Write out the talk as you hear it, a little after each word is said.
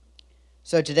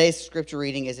So today's scripture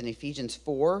reading is in Ephesians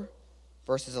 4,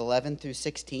 verses 11 through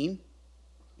 16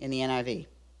 in the NIV.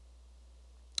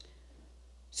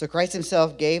 So Christ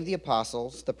himself gave the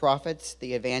apostles, the prophets,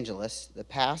 the evangelists, the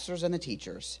pastors, and the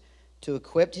teachers to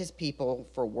equip his people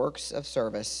for works of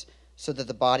service so that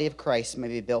the body of Christ may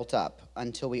be built up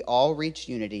until we all reach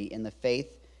unity in the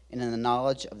faith and in the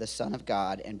knowledge of the Son of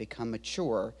God and become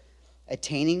mature,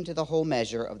 attaining to the whole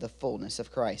measure of the fullness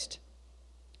of Christ.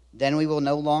 Then we will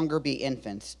no longer be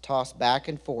infants, tossed back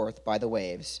and forth by the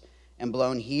waves, and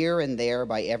blown here and there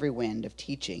by every wind of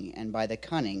teaching and by the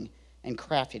cunning and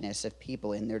craftiness of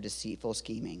people in their deceitful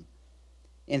scheming.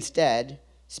 Instead,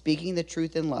 speaking the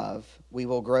truth in love, we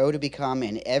will grow to become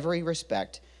in every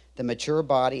respect the mature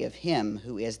body of him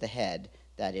who is the head,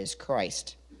 that is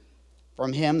Christ.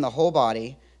 From him the whole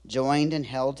body, joined and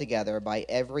held together by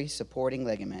every supporting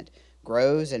ligament,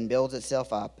 grows and builds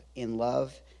itself up in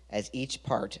love as each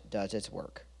part does its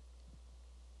work.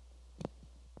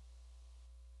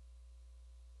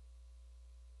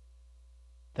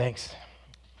 Thanks.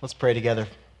 Let's pray together.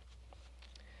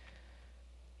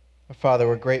 Father,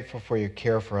 we're grateful for your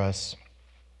care for us,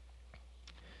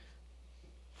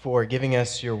 for giving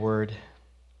us your word,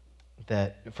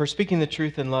 for speaking the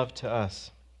truth in love to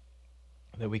us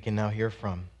that we can now hear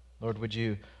from. Lord, would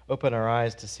you open our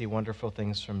eyes to see wonderful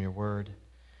things from your word?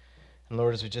 And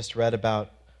Lord, as we just read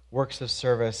about works of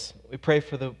service, we pray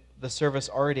for the service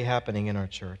already happening in our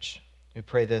church. We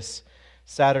pray this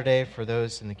Saturday for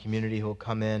those in the community who will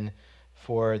come in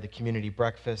for the community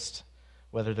breakfast,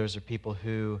 whether those are people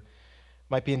who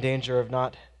might be in danger of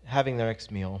not having their next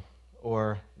meal,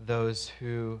 or those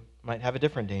who might have a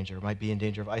different danger, might be in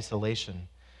danger of isolation,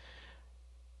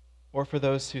 or for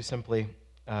those who simply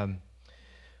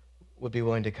would be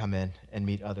willing to come in and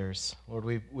meet others. Lord,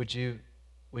 would you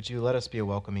let us be a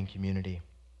welcoming community?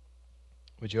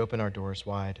 Would you open our doors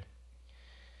wide?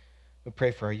 We pray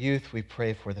for our youth. We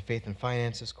pray for the Faith and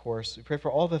Finances course. We pray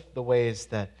for all the ways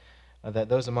that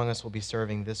those among us will be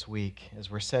serving this week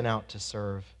as we're sent out to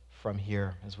serve from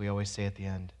here, as we always say at the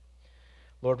end.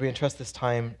 Lord, we entrust this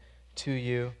time to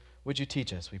you. Would you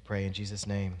teach us, we pray in Jesus'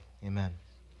 name. Amen.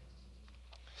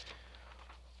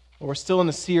 Well, we're still in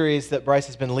the series that Bryce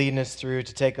has been leading us through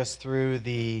to take us through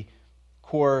the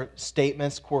core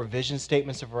statements, core vision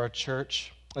statements of our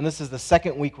church. And this is the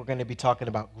second week we're going to be talking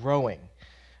about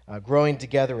growing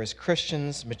together as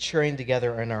Christians, maturing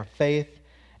together in our faith.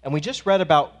 And we just read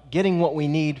about getting what we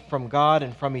need from God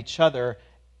and from each other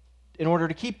in order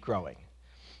to keep growing,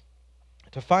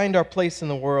 to find our place in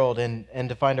the world and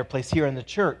to find our place here in the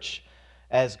church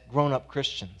as grown-up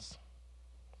Christians.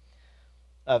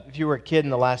 If you were a kid in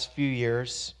the last few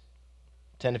years,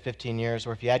 10 to 15 years,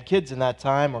 or if you had kids in that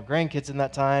time or grandkids in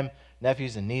that time,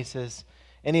 nephews and nieces,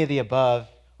 any of the above,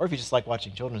 or if you just like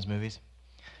watching children's movies,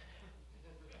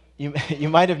 you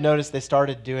might have noticed they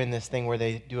started doing this thing where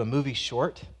they do a movie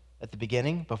short at the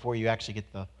beginning before you actually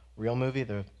get the real movie,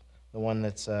 the one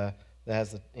that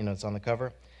has it's on the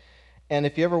cover. And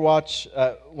if you ever watch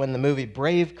when the movie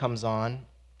Brave comes on,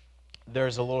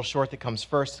 there's a little short that comes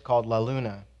first called La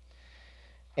Luna.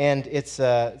 And it's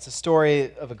a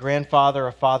story of a grandfather,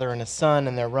 a father, and a son,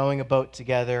 and they're rowing a boat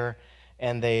together,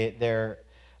 and they're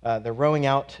rowing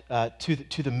out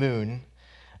to the moon,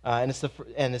 and it's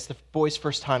the boy's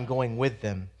first time going with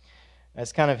them.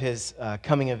 It's kind of his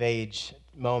coming of age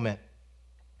moment,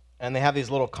 and they have these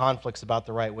little conflicts about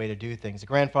the right way to do things. The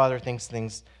grandfather thinks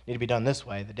things need to be done this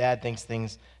way. The dad thinks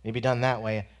things need to be done that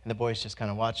way, and the boy's just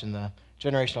kind of watching the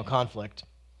generational conflict.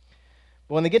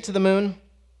 But when they get to the moon,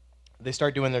 they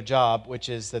start doing their job, which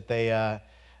is that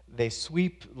they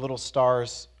sweep little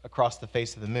stars across the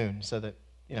face of the moon, so that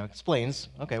explains,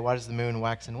 okay, why does the moon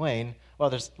wax and wane? Well,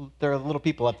 there are little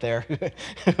people up there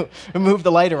who move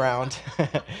the light around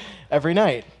every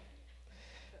night.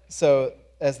 So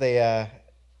as they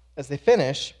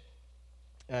finish,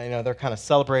 they're kind of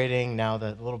celebrating. Now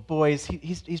the little boys,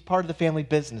 he's part of the family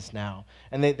business now,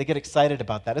 and they get excited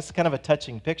about that. It's kind of a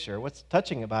touching picture. What's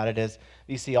touching about it is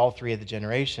you see all three of the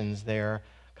generations. They're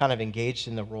kind of engaged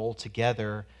in the role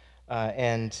together,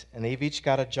 and they've each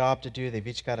got a job to do. They've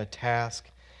each got a task.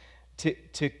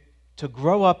 To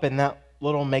grow up in that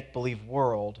little make-believe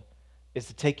world is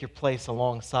to take your place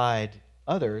alongside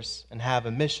others and have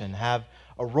a mission, have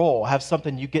a role, have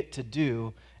something you get to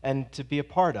do and to be a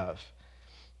part of.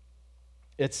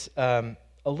 It's a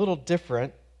little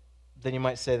different than you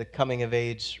might say the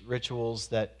coming-of-age rituals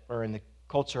that are in the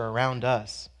culture around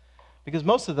us, because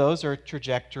most of those are a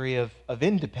trajectory of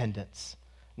independence,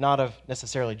 not of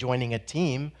necessarily joining a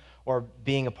team or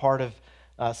being a part of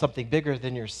something bigger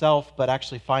than yourself, but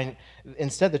actually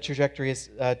instead the trajectory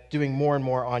is doing more and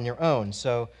more on your own.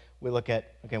 So we look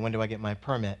at, okay, when do I get my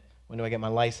permit? When do I get my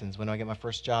license? When do I get my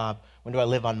first job? When do I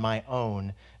live on my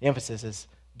own? The emphasis is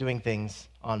doing things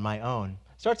on my own.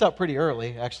 Starts out pretty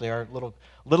early. Actually, our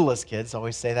littlest kids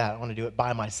always say that. I want to do it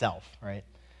by myself, right?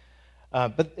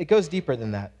 But it goes deeper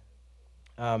than that.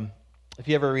 If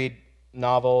you ever read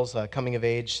novels,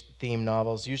 coming-of-age theme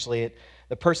novels, usually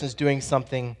the person's doing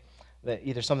something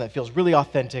that feels really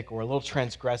authentic or a little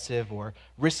transgressive or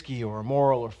risky or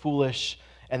immoral or foolish,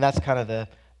 and that's kind of the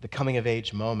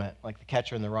coming-of-age moment, like The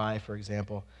Catcher in the Rye, for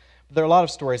example. But there are a lot of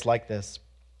stories like this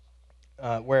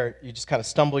where you just kind of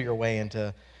stumble your way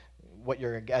into what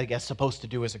you're, I guess, supposed to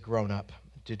do as a grown-up,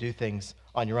 to do things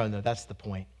on your own, though. That's the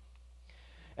point.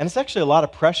 And it's actually a lot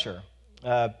of pressure.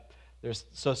 There's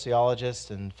sociologists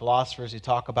and philosophers who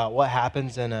talk about what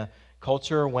happens in a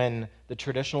culture when the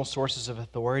traditional sources of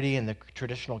authority and the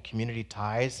traditional community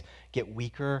ties get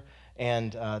weaker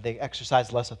and they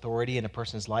exercise less authority in a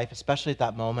person's life, especially at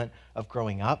that moment of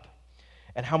growing up,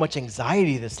 and how much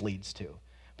anxiety this leads to.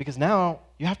 Because now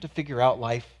you have to figure out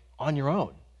life on your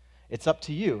own. It's up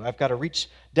to you. I've got to reach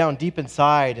down deep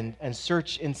inside and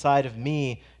search inside of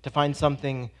me to find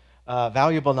something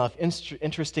valuable enough,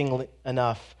 interesting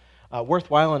enough,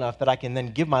 worthwhile enough that I can then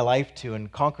give my life to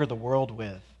and conquer the world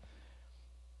with.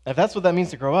 And if that's what that means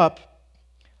to grow up,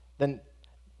 then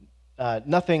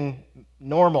nothing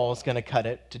normal is going to cut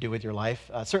it to do with your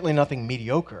life, certainly nothing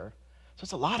mediocre. So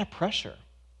it's a lot of pressure.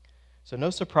 So no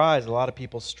surprise, a lot of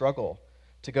people struggle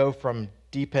to go from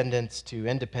dependence to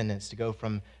independence, to go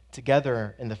from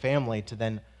together in the family to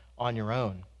then on your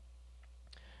own.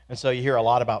 And so you hear a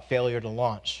lot about failure to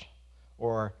launch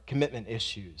or commitment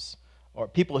issues or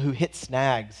people who hit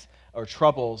snags or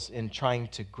troubles in trying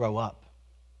to grow up.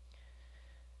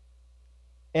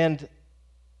 And,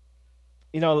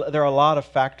 there are a lot of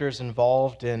factors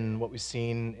involved in what we've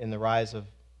seen in the rise of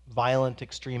violent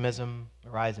extremism, the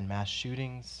rise in mass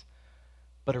shootings.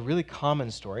 But a really common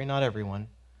story, not everyone,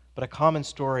 but a common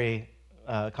story,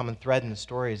 a common thread in the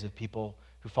stories of people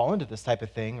who fall into this type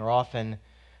of thing are often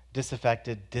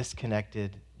disaffected,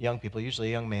 disconnected young people, usually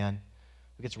a young man,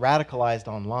 who gets radicalized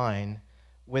online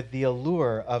with the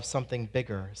allure of something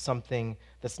bigger, something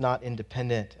that's not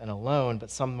independent and alone, but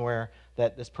somewhere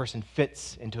that this person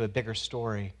fits into a bigger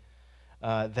story.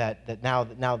 That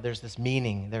now there's this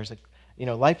meaning. There's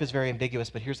life is very ambiguous,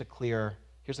 but here's a clear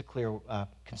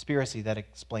conspiracy that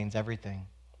explains everything.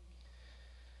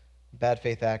 Bad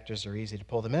faith actors are easy to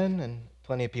pull them in, and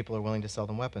plenty of people are willing to sell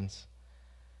them weapons.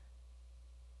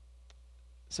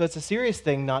 So it's a serious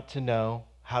thing not to know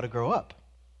how to grow up.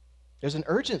 There's an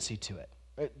urgency to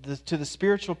it, to the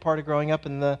spiritual part of growing up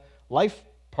and the life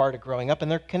part of growing up, and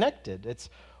they're connected. It's,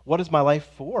 what is my life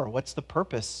for? What's the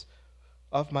purpose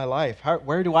of my life?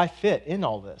 Where do I fit in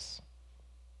all this?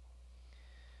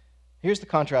 Here's the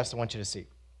contrast I want you to see.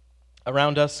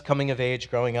 Around us, coming of age,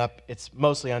 growing up, it's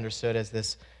mostly understood as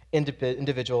this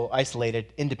individual,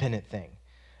 isolated, independent thing.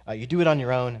 You do it on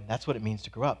your own, and that's what it means to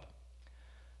grow up.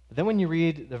 But then when you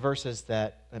read the verses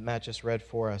that Matt just read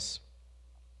for us,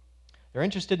 they're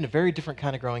interested in a very different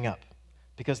kind of growing up.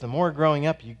 Because the more growing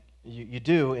up you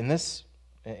do in this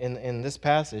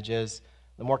passage is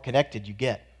the more connected you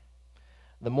get.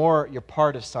 The more you're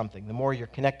part of something, the more you're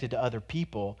connected to other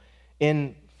people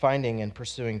in finding and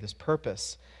pursuing this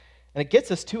purpose. And it gets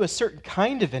us to a certain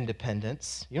kind of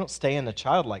independence. You don't stay in the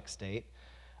childlike state,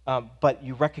 but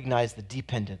you recognize the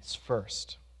dependence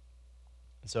first.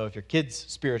 And so if your kids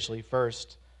spiritually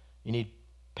first, you need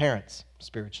parents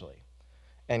spiritually.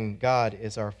 And God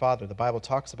is our Father. The Bible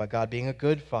talks about God being a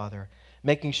good Father,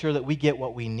 making sure that we get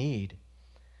what we need.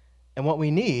 And what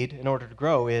we need in order to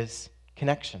grow is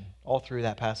connection, all through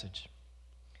that passage.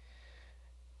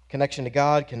 Connection to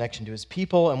God, connection to His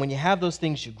people. And when you have those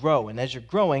things, you grow. And as you're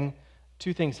growing,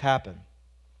 two things happen.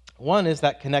 One is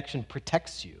that connection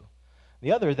protects you.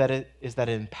 The other is that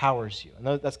it empowers you.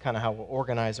 And that's kind of how we'll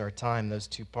organize our time, those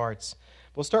two parts.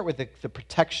 We'll start with the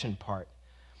protection part.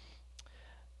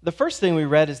 The first thing we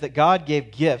read is that God gave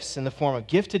gifts in the form of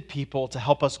gifted people to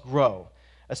help us grow,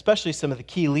 especially some of the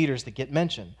key leaders that get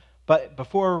mentioned. But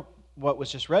before what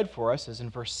was just read for us, as in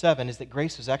verse 7, is that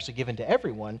grace was actually given to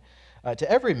everyone,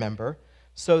 to every member,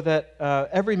 so that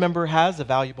every member has a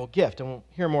valuable gift. And we'll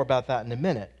hear more about that in a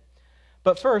minute.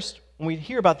 But first, when we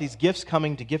hear about these gifts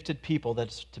coming to gifted people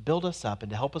that's to build us up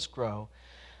and to help us grow,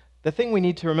 the thing we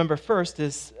need to remember first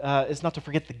is not to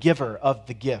forget the giver of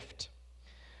the gift.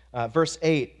 Verse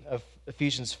 8 of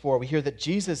Ephesians 4, we hear that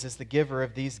Jesus is the giver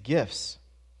of these gifts.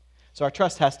 So our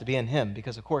trust has to be in Him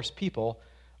because, of course, people,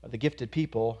 the gifted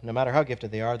people, no matter how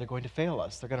gifted they are, they're going to fail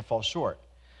us. They're going to fall short.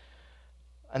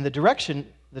 And the direction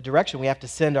we have to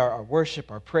send our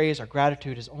worship, our praise, our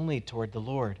gratitude is only toward the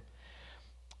Lord.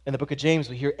 In the book of James,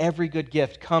 we hear every good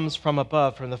gift comes from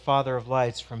above, from the Father of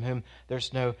lights, from whom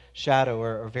there's no shadow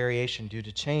or variation due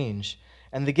to change.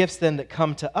 And the gifts then that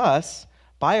come to us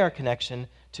by our connection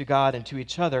to God and to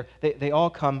each other, they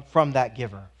all come from that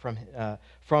giver,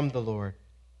 from the Lord,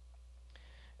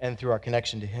 and through our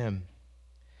connection to him.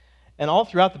 And all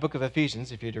throughout the book of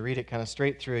Ephesians, if you were to read it kind of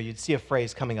straight through, you'd see a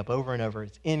phrase coming up over and over.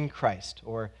 It's in Christ,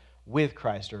 or with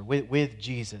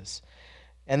Jesus.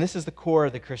 And this is the core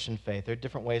of the Christian faith. There are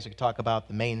different ways we could talk about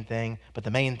the main thing, but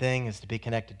the main thing is to be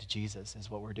connected to Jesus,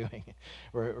 is what we're doing.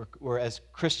 We're as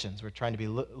Christians, we're trying to be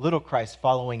little Christ,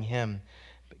 following him.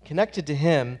 But connected to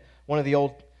him, one of the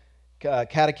old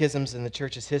catechisms in the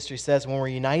church's history says, when we're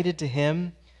united to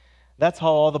him, that's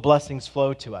how all the blessings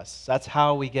flow to us. That's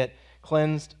how we get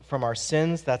cleansed from our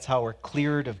sins. That's how we're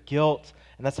cleared of guilt.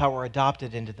 And that's how we're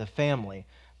adopted into the family.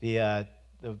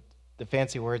 The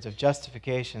fancy words of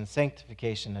justification,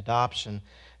 sanctification, adoption.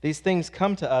 These things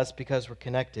come to us because we're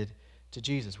connected to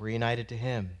Jesus. We're united to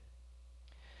him.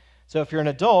 So if you're an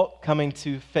adult coming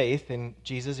to faith in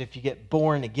Jesus, if you get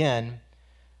born again,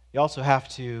 you also have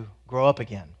to grow up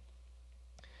again.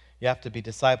 You have to be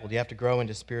discipled. You have to grow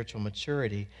into spiritual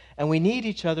maturity. And we need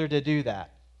each other to do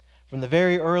that. From the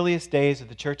very earliest days of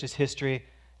the church's history,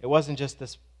 it wasn't just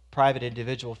this private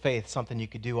individual faith, something you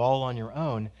could do all on your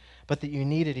own, but that you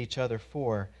needed each other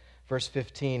for. Verse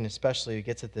 15 especially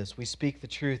gets at this. We speak the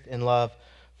truth in love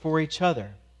for each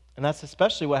other. And that's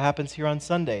especially what happens here on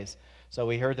Sundays. So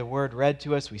we heard the word read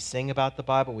to us, we sing about the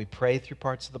Bible, we pray through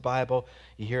parts of the Bible,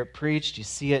 you hear it preached, you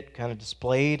see it kind of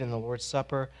displayed in the Lord's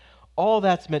Supper. All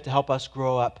that's meant to help us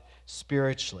grow up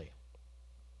spiritually.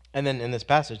 And then in this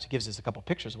passage, it gives us a couple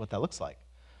pictures of what that looks like.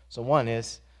 So one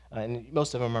is, and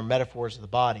most of them are metaphors of the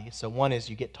body. So one is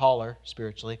you get taller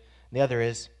spiritually, and the other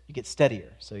is you get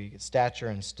steadier. So you get stature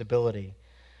and stability.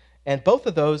 And both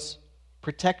of those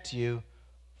protect you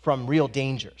from real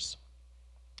dangers.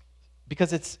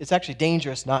 Because it's actually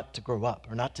dangerous not to grow up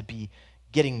or not to be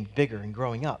getting bigger and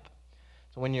growing up.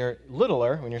 So when you're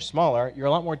littler, when you're smaller, you're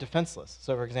a lot more defenseless.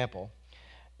 So for example,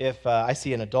 if I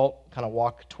see an adult kind of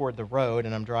walk toward the road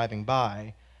and I'm driving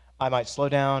by, I might slow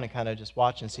down and kind of just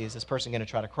watch and see, is this person going to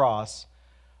try to cross?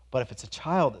 But if it's a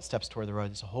child that steps toward the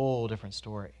road, it's a whole different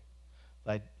story.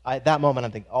 At that moment,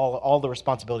 I'm thinking all the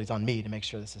responsibility is on me to make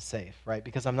sure this is safe, right?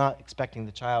 Because I'm not expecting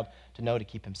the child to know to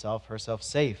keep himself or herself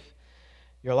safe.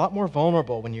 You're a lot more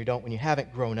vulnerable when you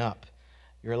haven't grown up.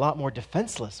 You're a lot more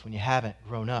defenseless when you haven't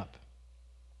grown up.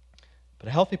 But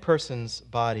a healthy person's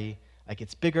body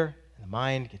gets bigger, and the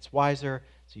mind gets wiser,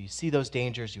 so you see those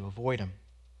dangers, you avoid them.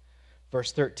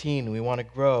 Verse 13, we want to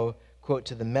grow, quote,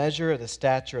 to the measure of the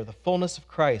stature of the fullness of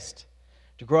Christ,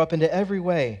 to grow up in every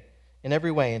way,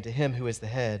 into him who is the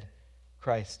head,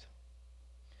 Christ.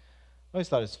 I always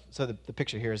thought the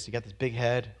picture here is you got this big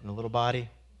head and a little body,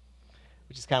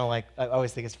 which is kind of like, I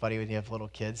always think it's funny when you have little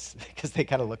kids, because they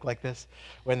kind of look like this.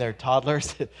 When they're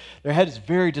toddlers, their head is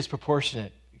very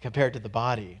disproportionate compared to the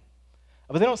body.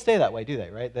 But they don't stay that way, do they,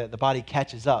 right? The body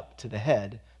catches up to the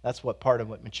head. That's what part of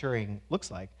what maturing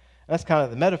looks like. And that's kind of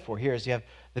the metaphor here, is you have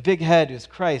the big head who's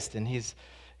Christ, and he's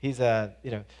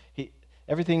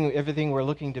everything we're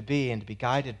looking to be and to be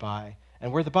guided by.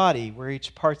 And we're the body, we're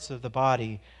each parts of the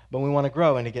body, but we want to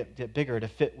grow and to get bigger to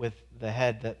fit with the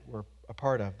head that we're a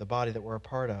part of, the body that we're a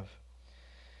part of.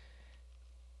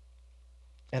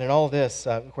 And in all this,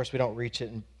 of course, we don't reach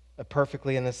it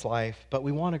perfectly in this life, but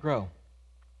we want to grow.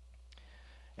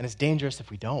 And it's dangerous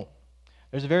if we don't.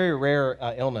 There's a very rare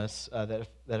illness that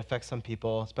affects some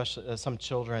people, especially some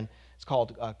children. It's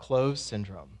called Clove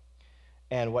syndrome.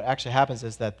 And what actually happens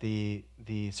is that the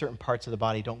certain parts of the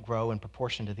body don't grow in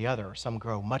proportion to the other, or some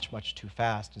grow much, much too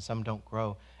fast, and some don't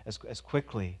grow as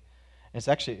quickly. And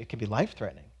it can be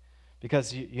life-threatening,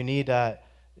 because you need,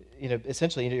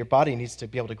 essentially your body needs to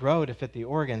be able to grow to fit the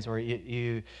organs, or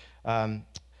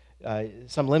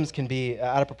some limbs can be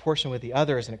out of proportion with the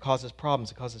others, and it causes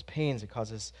problems, it causes pains, it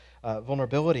causes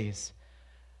vulnerabilities.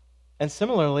 And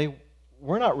similarly,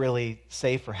 we're not really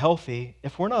safe or healthy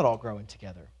if we're not all growing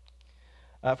together.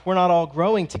 If we're not all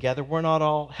growing together, we're not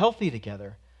all healthy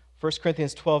together. 1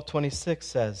 Corinthians 12:26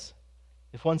 says,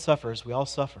 if one suffers, we all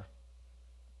suffer.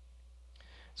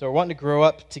 So we're wanting to grow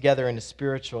up together into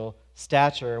spiritual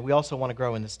stature. We also want to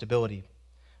grow into stability.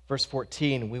 Verse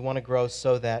 14, we want to grow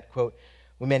so that, quote,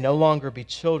 we may no longer be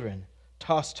children,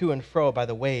 tossed to and fro by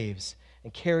the waves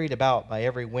and carried about by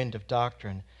every wind of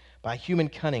doctrine, by human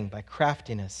cunning, by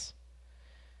craftiness.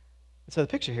 And so the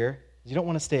picture here is you don't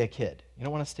want to stay a kid. You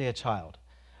don't want to stay a child.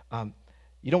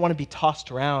 You don't want to be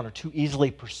tossed around or too easily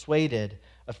persuaded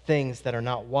of things that are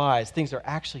not wise, things that are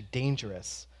actually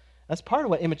dangerous. That's part of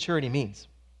what immaturity means.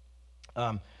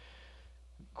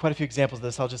 quite a few examples of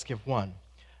this. I'll just give one.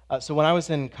 So when I was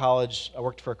in college, I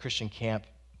worked for a Christian camp.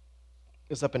 It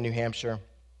was up in New Hampshire.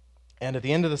 And at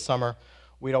the end of the summer,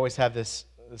 we'd always have this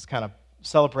kind of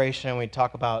celebration. We'd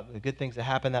talk about the good things that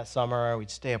happened that summer.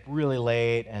 We'd stay up really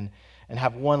late and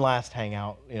have one last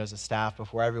hangout, as a staff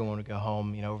before everyone would go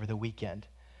home, over the weekend.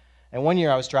 And one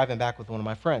year I was driving back with one of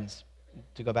my friends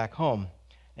to go back home.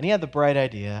 And he had the bright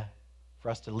idea for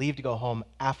us to leave to go home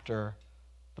after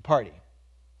the party.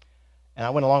 And I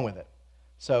went along with it.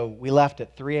 So we left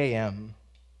at 3 a.m.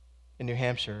 in New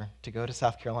Hampshire to go to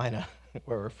South Carolina,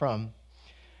 where we're from.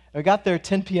 And we got there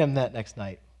 10 p.m. that next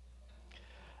night.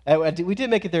 And we did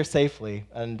make it there safely,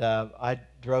 and I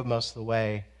drove most of the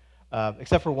way,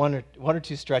 except for one or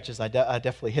two stretches. I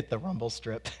definitely hit the rumble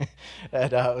strip,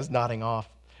 and I was nodding off.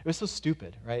 It was so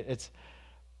stupid, right? It's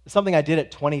something I did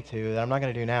at 22 that I'm not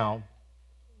going to do now,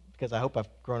 because I hope I've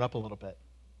grown up a little bit.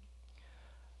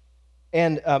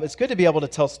 And it's good to be able to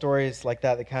tell stories like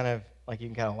that kind of, like you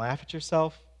can kind of laugh at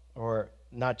yourself, or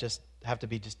not just have to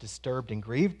be just disturbed and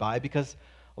grieved by, because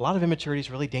a lot of immaturity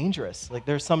is really dangerous. Like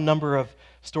there's some number of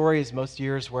stories most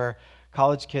years where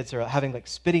college kids are having like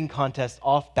spitting contests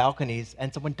off balconies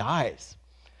and someone dies,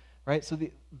 right? So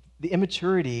the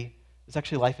immaturity is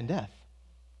actually life and death.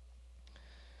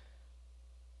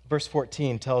 Verse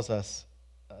 14 tells us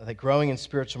that growing in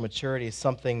spiritual maturity is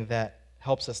something that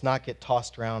helps us not get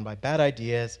tossed around by bad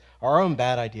ideas, our own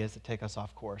bad ideas that take us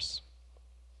off course.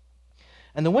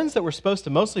 And the ones that we're supposed to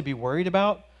mostly be worried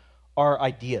about are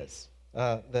ideas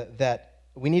that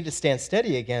we need to stand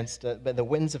steady against, the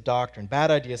winds of doctrine, bad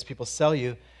ideas people sell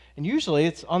you. And usually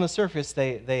it's on the surface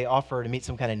they offer to meet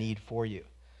some kind of need for you.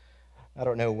 I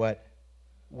don't know what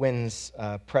winds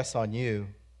press on you,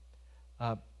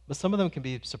 but some of them can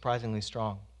be surprisingly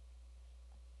strong.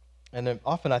 And then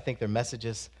often I think their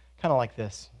messages kind of like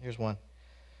this. Here's one.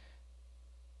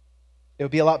 It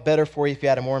would be a lot better for you if you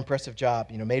had a more impressive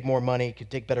job, made more money, could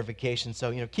take better vacations.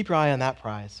 So, keep your eye on that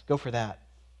prize. Go for that.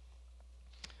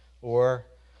 Or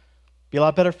be a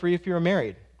lot better for you if you were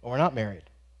married or not married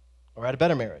or had a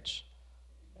better marriage.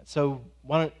 So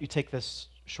why don't you take this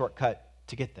shortcut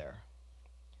to get there?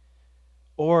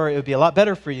 Or it would be a lot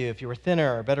better for you if you were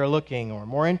thinner or better looking or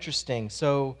more interesting.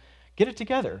 So get it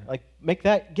together.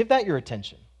 Give that your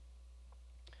attention.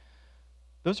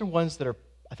 Those are ones that are,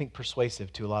 I think,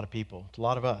 persuasive to a lot of people, to a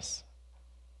lot of us.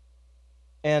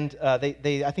 And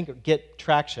they, I think, get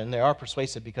traction. They are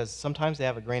persuasive because sometimes they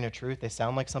have a grain of truth. They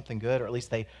sound like something good, or at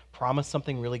least they promise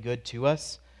something really good to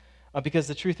us. Because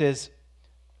the truth is,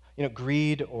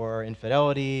 greed or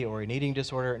infidelity or an eating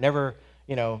disorder never,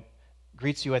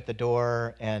 greets you at the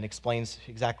door and explains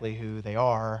exactly who they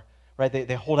are, right?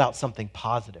 They hold out something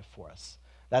positive for us.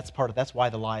 That's why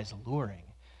the lie is alluring.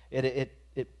 It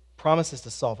promises to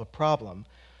solve a problem,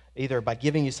 either by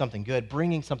giving you something good,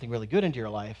 bringing something really good into your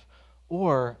life,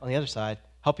 or, on the other side,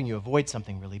 helping you avoid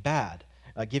something really bad,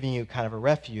 giving you kind of a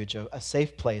refuge, a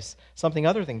safe place, something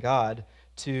other than God,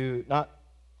 to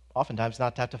oftentimes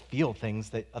not to have to feel things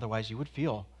that otherwise you would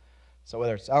feel. So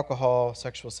whether it's alcohol,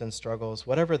 sexual sin struggles,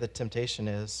 whatever the temptation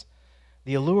is,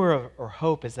 the allure or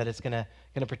hope is that it's going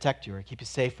to protect you or keep you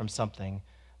safe from something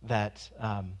that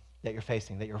you're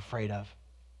facing, that you're afraid of.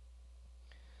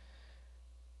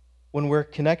 When we're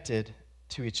connected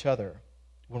to each other,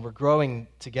 when we're growing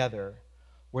together,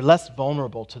 we're less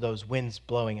vulnerable to those winds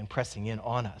blowing and pressing in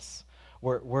on us.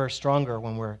 We're stronger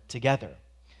when we're together.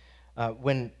 How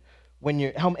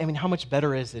much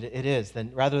better is it is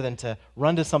than rather than to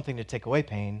run to something to take away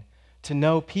pain, to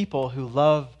know people who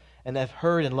love and have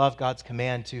heard and love God's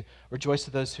command to rejoice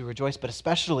with those who rejoice, but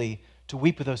especially to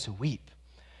weep with those who weep,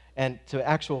 and to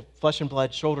actual flesh and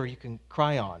blood shoulder you can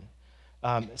cry on.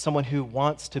 Someone who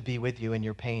wants to be with you in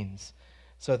your pains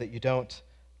so that you don't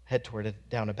head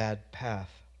down a bad path.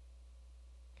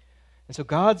 And so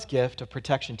God's gift of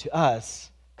protection to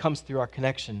us comes through our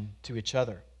connection to each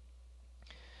other.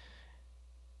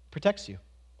 It protects you.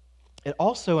 It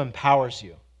also empowers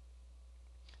you.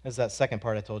 As that second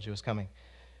part I told you was coming.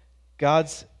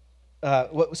 So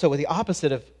the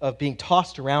opposite of being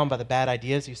tossed around by the bad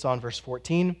ideas you saw in verse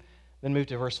 14, then move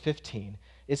to verse 15,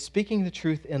 is speaking the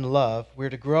truth in love. We're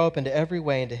to grow up into every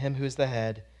way into him who is the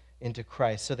head, into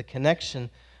Christ. So the connection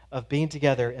of being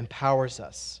together empowers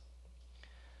us.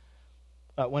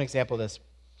 One example of this,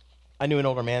 I knew an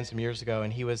older man some years ago,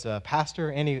 and he was a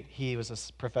pastor, and he was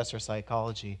a professor of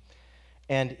psychology.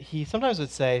 And he sometimes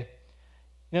would say,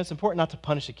 it's important not to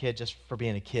punish a kid just for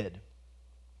being a kid.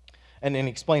 And he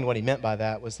explained what he meant by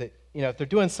that was that, if they're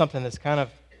doing something that's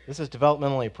this is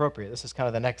developmentally appropriate, this is kind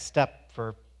of the next step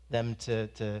for them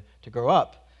to grow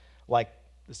up, like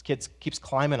this kid keeps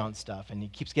climbing on stuff, and he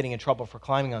keeps getting in trouble for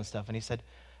climbing on stuff. And he said,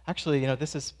 actually,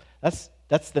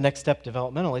 that's the next step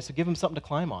developmentally, so give him something to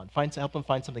climb on. Help him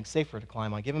find something safer to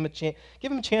climb on. Give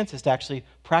him chances to actually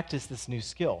practice this new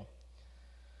skill.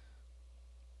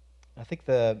 I think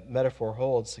the metaphor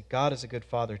holds that God is a good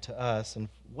father to us, and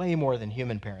way more than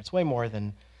human parents, way more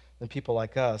than people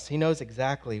like us. He knows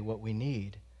exactly what we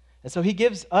need. And so he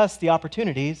gives us the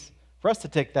opportunities for us to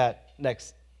take that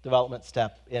next development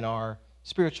step in our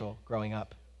spiritual growing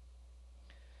up.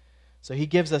 So he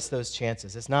gives us those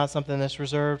chances. It's not something that's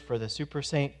reserved for the super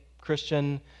saint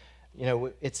Christian.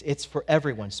 It's for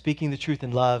everyone. Speaking the truth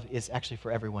in love is actually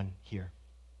for everyone here.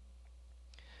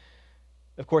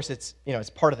 Of course, it's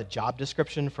part of the job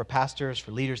description for pastors,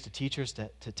 for leaders, to teachers, to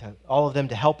all of them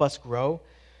to help us grow.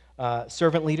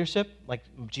 Servant leadership, like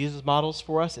Jesus models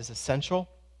for us, is essential.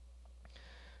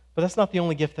 But that's not the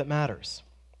only gift that matters.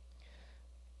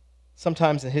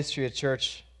 Sometimes in the history of the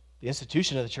church, the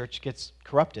institution of the church gets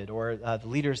corrupted, or the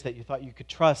leaders that you thought you could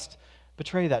trust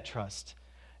betray that trust.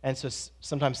 And so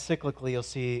sometimes cyclically you'll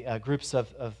see groups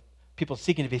of people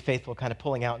seeking to be faithful kind of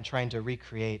pulling out and trying to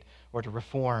recreate or to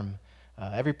reform.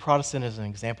 Every Protestant is an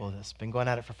example of this. Been going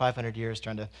at it for 500 years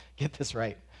trying to get this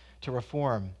right, to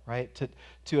reform, right?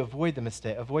 To avoid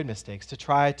mistakes, to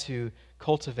try to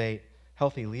cultivate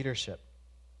healthy leadership.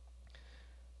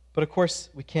 But of course,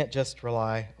 we can't just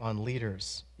rely on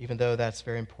leaders, even though that's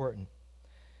very important.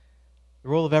 The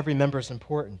role of every member is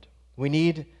important. We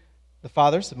need the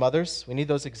fathers, the mothers, we need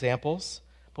those examples,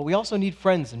 but we also need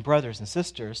friends and brothers and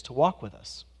sisters to walk with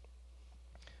us.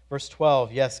 Verse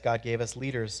 12, yes, God gave us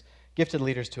leaders, gifted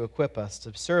leaders to equip us,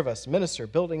 to serve us, minister,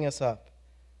 building us up.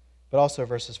 But also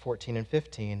verses 14 and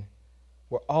 15,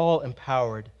 we're all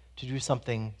empowered to do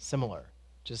something similar,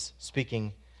 just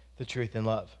speaking the truth in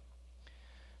love.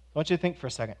 I want you to think for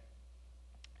a second.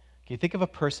 Can you think of a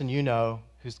person you know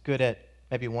who's good at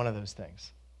maybe one of those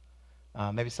things?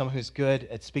 Maybe someone who's good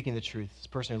at speaking the truth. This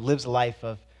person who lives a life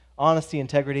of honesty,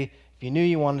 integrity. If you knew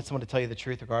you wanted someone to tell you the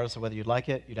truth, regardless of whether you'd like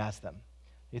it, you'd ask them.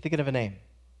 You're thinking of a name.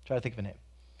 Try to think of a name.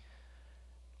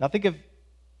 Now think of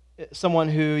someone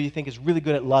who you think is really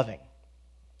good at loving.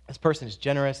 This person is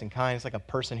generous and kind. It's like a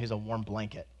person who's a warm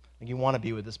blanket. Like you want to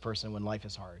be with this person when life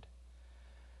is hard.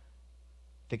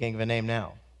 Thinking of a name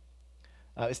now.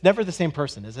 It's never the same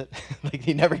person, is it? Like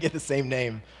you never get the same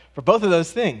name for both of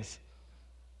those things.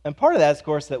 And part of that is, of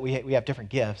course, that we have different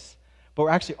gifts, but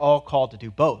we're actually all called to do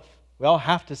both. We all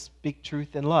have to speak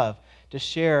truth in love, to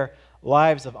share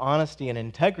lives of honesty and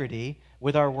integrity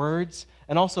with our words,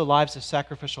 and also lives of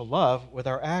sacrificial love with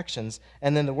our actions.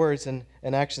 And then the words and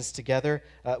actions together,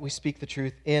 we speak the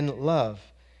truth in love.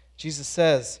 Jesus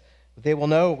says, they will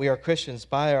know we are Christians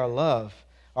by our love.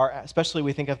 Especially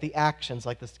we think of the actions,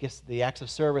 like the acts of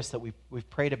service that we've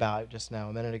prayed about just now,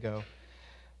 a minute ago.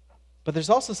 But there's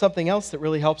also something else that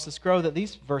really helps us grow that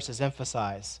these verses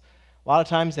emphasize. A lot of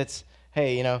times it's,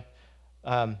 hey,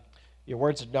 your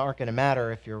words aren't going to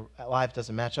matter if your life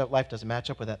doesn't match up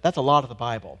with that. That's a lot of the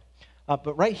Bible.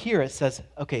 But right here it says,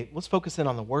 okay, let's focus in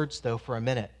on the words, though, for a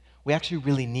minute. We actually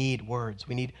really need words.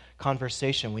 We need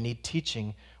conversation. We need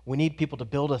teaching. We need people to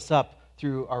build us up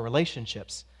through our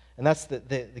relationships. And that's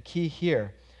the key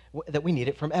here, that we need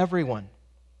it from everyone.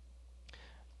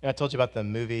 I told you about the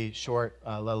movie short,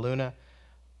 La Luna.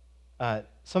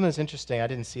 Something that's interesting I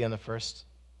didn't see on the first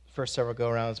several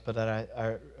go-arounds, but that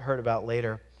I heard about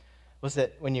later, was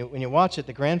that when you watch it,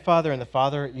 the grandfather and the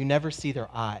father, you never see their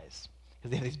eyes, because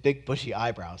they have these big bushy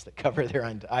eyebrows that cover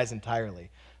their eyes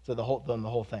entirely, so the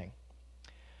whole thing.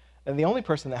 And the only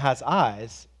person that has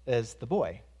eyes is the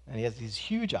boy. And he has these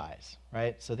huge eyes,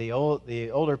 right? So the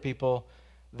older people,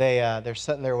 they're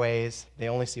set in their ways. They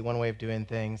only see one way of doing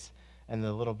things. And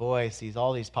the little boy sees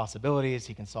all these possibilities.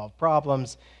 He can solve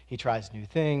problems. He tries new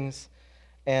things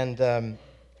and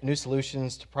new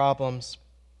solutions to problems.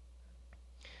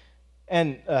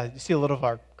 And you see a little of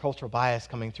our cultural bias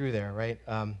coming through there, right?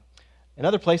 In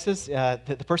other places,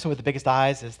 the person with the biggest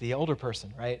eyes is the older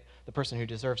person, right? The person who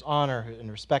deserves honor and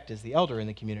respect is the elder in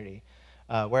the community.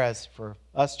 Whereas for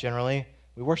us, generally,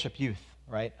 we worship youth,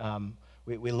 right?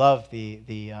 We love the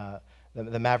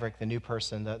maverick, the new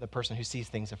person, the person who sees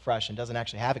things afresh and doesn't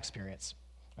actually have experience,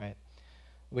 right?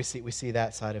 We see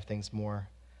that side of things more.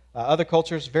 Other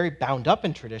cultures, very bound up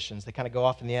in traditions. They kind of go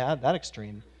off in that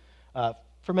extreme.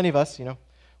 For many of us, we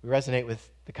resonate with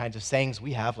the kinds of sayings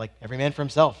we have, like every man for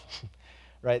himself,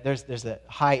 right? There's a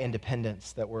high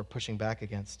independence that we're pushing back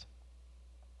against.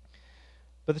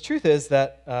 But the truth is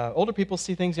that older people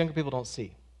see things younger people don't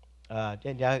see.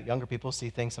 Younger people see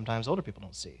things sometimes older people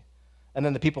don't see. And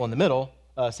then the people in the middle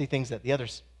see things that the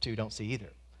others two don't see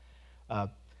either.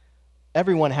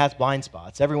 everyone has blind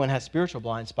spots. Everyone has spiritual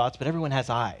blind spots, but everyone has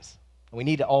eyes. And we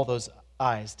need all those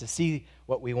eyes to see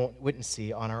what we wouldn't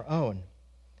see on our own.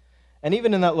 And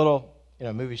even in that little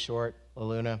movie short, La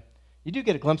Luna, you do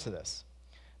get a glimpse of this.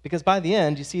 Because by the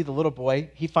end, you see the little boy,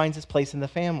 he finds his place in the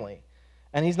family.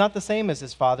 And he's not the same as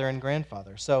his father and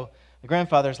grandfather. So the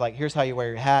grandfather's like, here's how you wear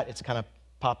your hat. It's kind of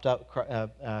popped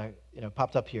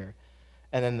up here.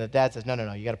 And then the dad says, no,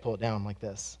 you got to pull it down like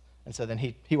this. And so then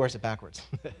he wears it backwards.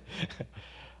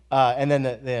 And then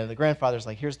the grandfather's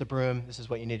like, here's the broom. This is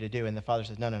what you need to do. And the father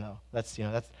says, no. That's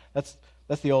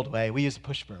the old way. We use a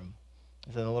push broom.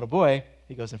 And so the little boy,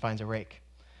 he goes and finds a rake.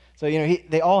 So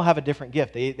they all have a different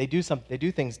gift. They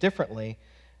do things differently.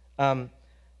 And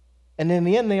in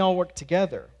the end, they all work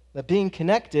together. That being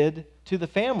connected to the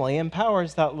family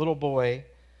empowers that little boy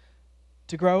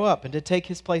to grow up and to take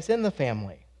his place in the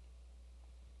family.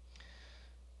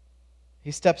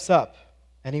 He steps up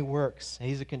and he works. And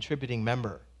he's a contributing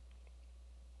member.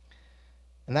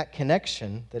 And that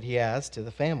connection that he has to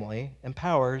the family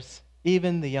empowers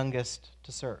even the youngest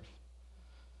to serve.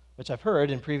 Which I've heard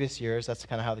in previous years, that's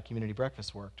kind of how the community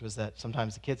breakfast worked, was that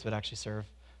sometimes the kids would actually serve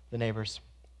the neighbors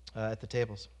at the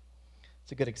tables.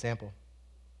 It's a good example.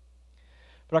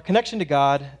 But our connection to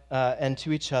God and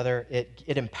to each other,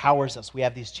 it empowers us. We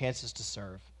have these chances to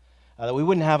serve that we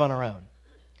wouldn't have on our own.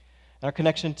 And our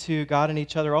connection to God and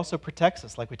each other also protects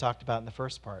us, like we talked about in the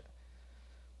first part.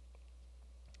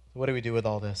 So what do we do with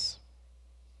all this?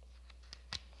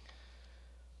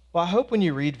 Well, I hope when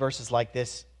you read verses like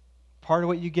this, part of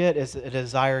what you get is a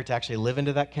desire to actually live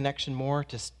into that connection more,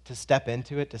 to step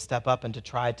into it, to step up and to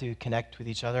try to connect with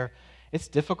each other. It's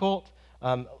difficult.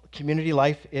 Community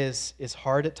life is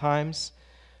hard at times.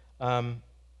 Even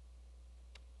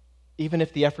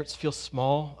if the efforts feel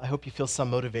small, I hope you feel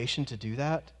some motivation to do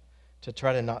that, to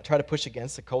try to push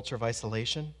against the culture of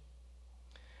isolation.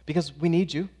 Because we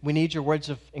need you. We need your words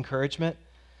of encouragement.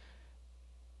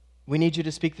 We need you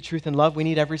to speak the truth in love. We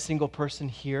need every single person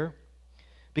here.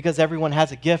 Because everyone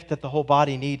has a gift that the whole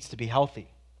body needs to be healthy.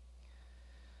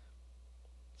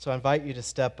 So I invite you to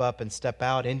step up and step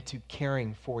out into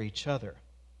caring for each other.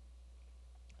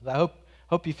 I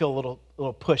hope you feel a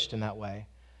little pushed in that way.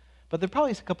 But there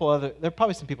are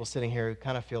probably some people sitting here who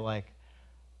kind of feel like,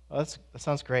 oh, that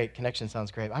sounds great, connection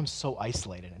sounds great. I'm so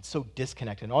isolated and so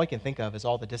disconnected. And all I can think of is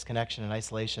all the disconnection and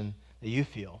isolation that you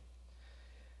feel.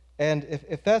 And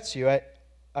if that's you,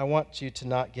 I want you to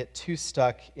not get too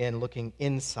stuck in looking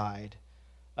inside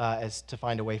as to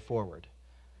find a way forward.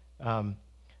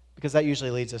 Because that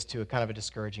usually leads us to a kind of a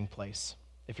discouraging place.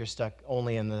 If you're stuck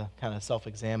only in the kind of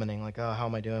self-examining, like, oh, how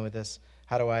am I doing with this?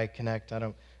 How do I connect?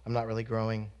 I'm not really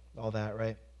growing, all that,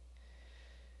 right?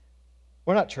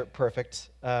 We're not perfect.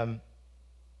 And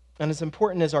as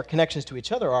important as our connections to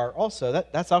each other are also,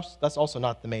 that's also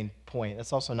not the main point.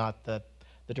 That's also not the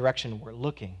direction we're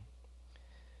looking.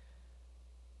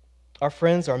 Our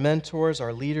friends, our mentors,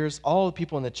 our leaders, all the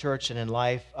people in the church and in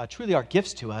life truly are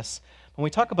gifts to us. When we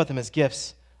talk about them as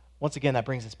gifts, once again, that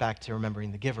brings us back to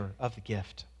remembering the giver of the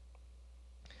gift.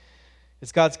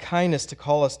 It's God's kindness to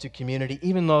call us to community,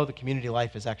 even though the community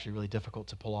life is actually really difficult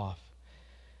to pull off.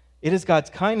 It is God's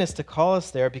kindness to call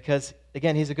us there because,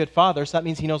 again, He's a good Father, so that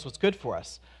means He knows what's good for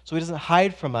us. So He doesn't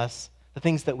hide from us the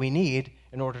things that we need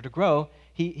in order to grow.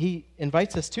 He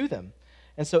invites us to them.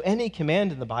 And so any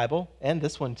command in the Bible, and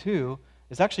this one too,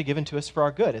 is actually given to us for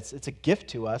our good. It's a gift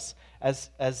to us as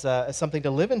something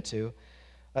to live into.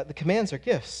 The commands are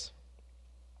gifts.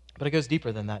 But it goes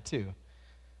deeper than that too.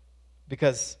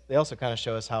 Because they also kind of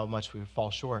show us how much we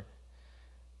fall short.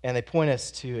 And they point us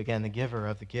to, again, the giver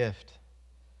of the gift.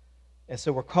 And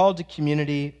so we're called to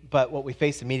community, but what we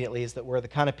face immediately is that we're the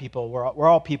kind of people, we're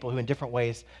all people who in different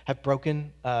ways have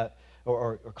broken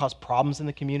or caused problems in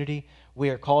the community. We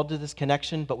are called to this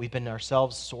connection, but we've been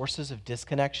ourselves sources of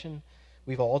disconnection.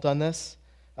 We've all done this.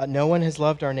 No one has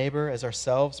loved our neighbor as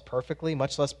ourselves perfectly,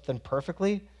 much less than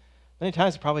perfectly. Many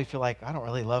times I probably feel like I don't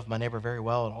really love my neighbor very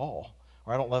well at all,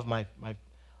 or I don't love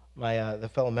the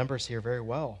fellow members here very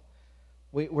well.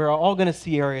 We're all going to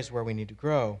see areas where we need to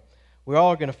grow. We're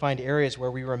all going to find areas where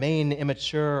we remain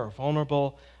immature or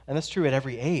vulnerable, and that's true at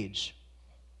every age.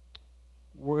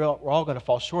 We're all going to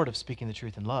fall short of speaking the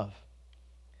truth in love.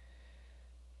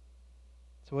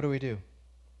 So what do we do?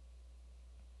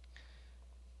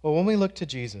 Well, when we look to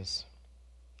Jesus,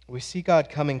 we see God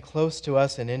coming close to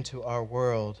us and into our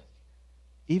world,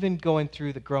 even going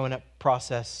through the growing up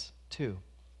process too.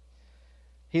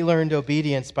 He learned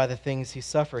obedience by the things he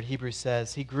suffered, Hebrews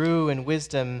says. He grew in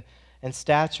wisdom and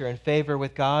stature and favor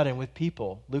with God and with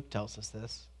people. Luke tells us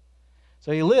this.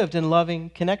 So he lived in loving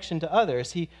connection to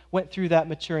others. He went through that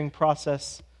maturing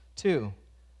process too.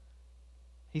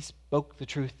 He spoke the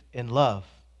truth in love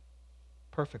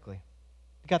perfectly.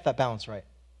 He got that balance right.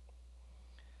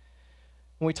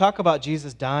 When we talk about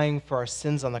Jesus dying for our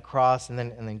sins on the cross and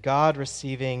then God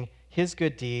receiving his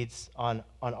good deeds on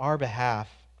our behalf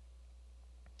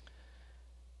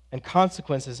and the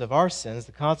consequences of our sins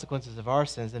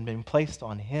then being placed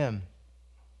on him,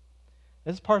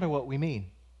 this is part of what we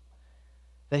mean.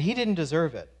 That he didn't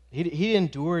deserve it. He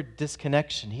endured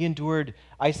disconnection. He endured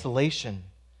isolation.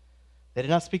 They did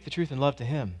not speak the truth in love to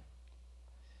him.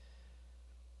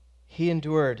 He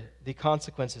endured the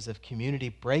consequences of community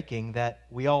breaking that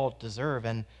we all deserve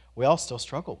and we all still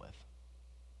struggle with.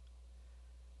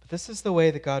 But this is the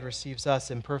way that God receives us,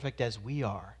 imperfect as we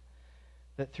are,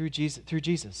 that through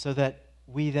Jesus, so that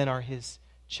we then are his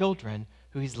children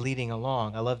who he's leading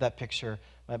along. I love that picture.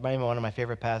 One of my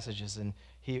favorite passages in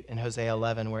Hosea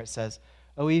 11 where it says,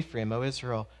 "O Ephraim, O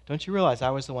Israel, don't you realize I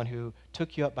was the one who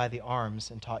took you up by the arms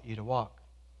and taught you to walk?"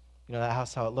 You know,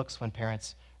 that's how it looks when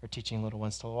parents are teaching little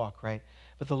ones to walk, right?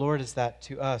 But the Lord is that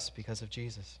to us because of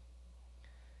Jesus.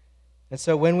 And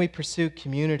so when we pursue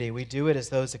community, we do it as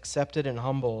those accepted and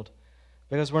humbled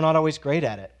because we're not always great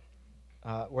at it.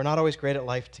 We're not always great at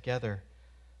life together.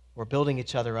 We're building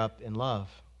each other up in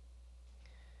love.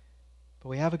 But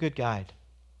we have a good guide.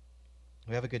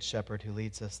 We have a good shepherd who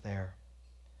leads us there.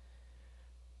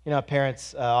 You know,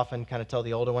 parents often kind of tell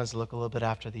the older ones to look a little bit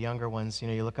after the younger ones. You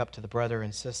know, you look up to the brother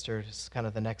and sister. It's kind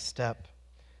of the next step.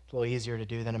 It's a little easier to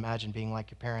do than imagine being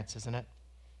like your parents, isn't it?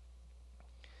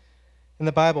 In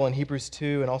the Bible, in Hebrews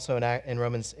 2 and also in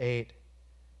Romans 8,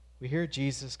 we hear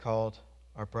Jesus called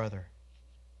our brother.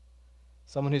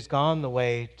 Someone who's gone the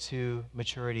way to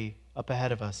maturity up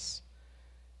ahead of us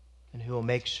and who will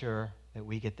make sure that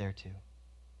we get there too.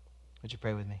 Would you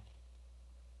pray with me?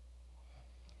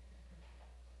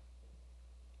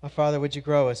 Our Father, would you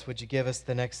grow us? Would you give us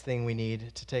the next thing we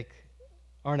need to take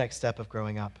our next step of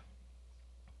growing up,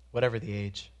 whatever the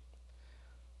age?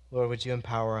 Lord, would you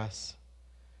empower us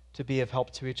to be of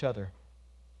help to each other,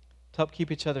 to help keep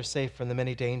each other safe from the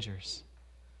many dangers,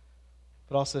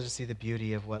 but also to see the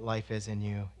beauty of what life is in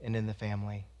you and in the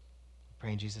family. I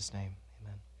pray in Jesus' name.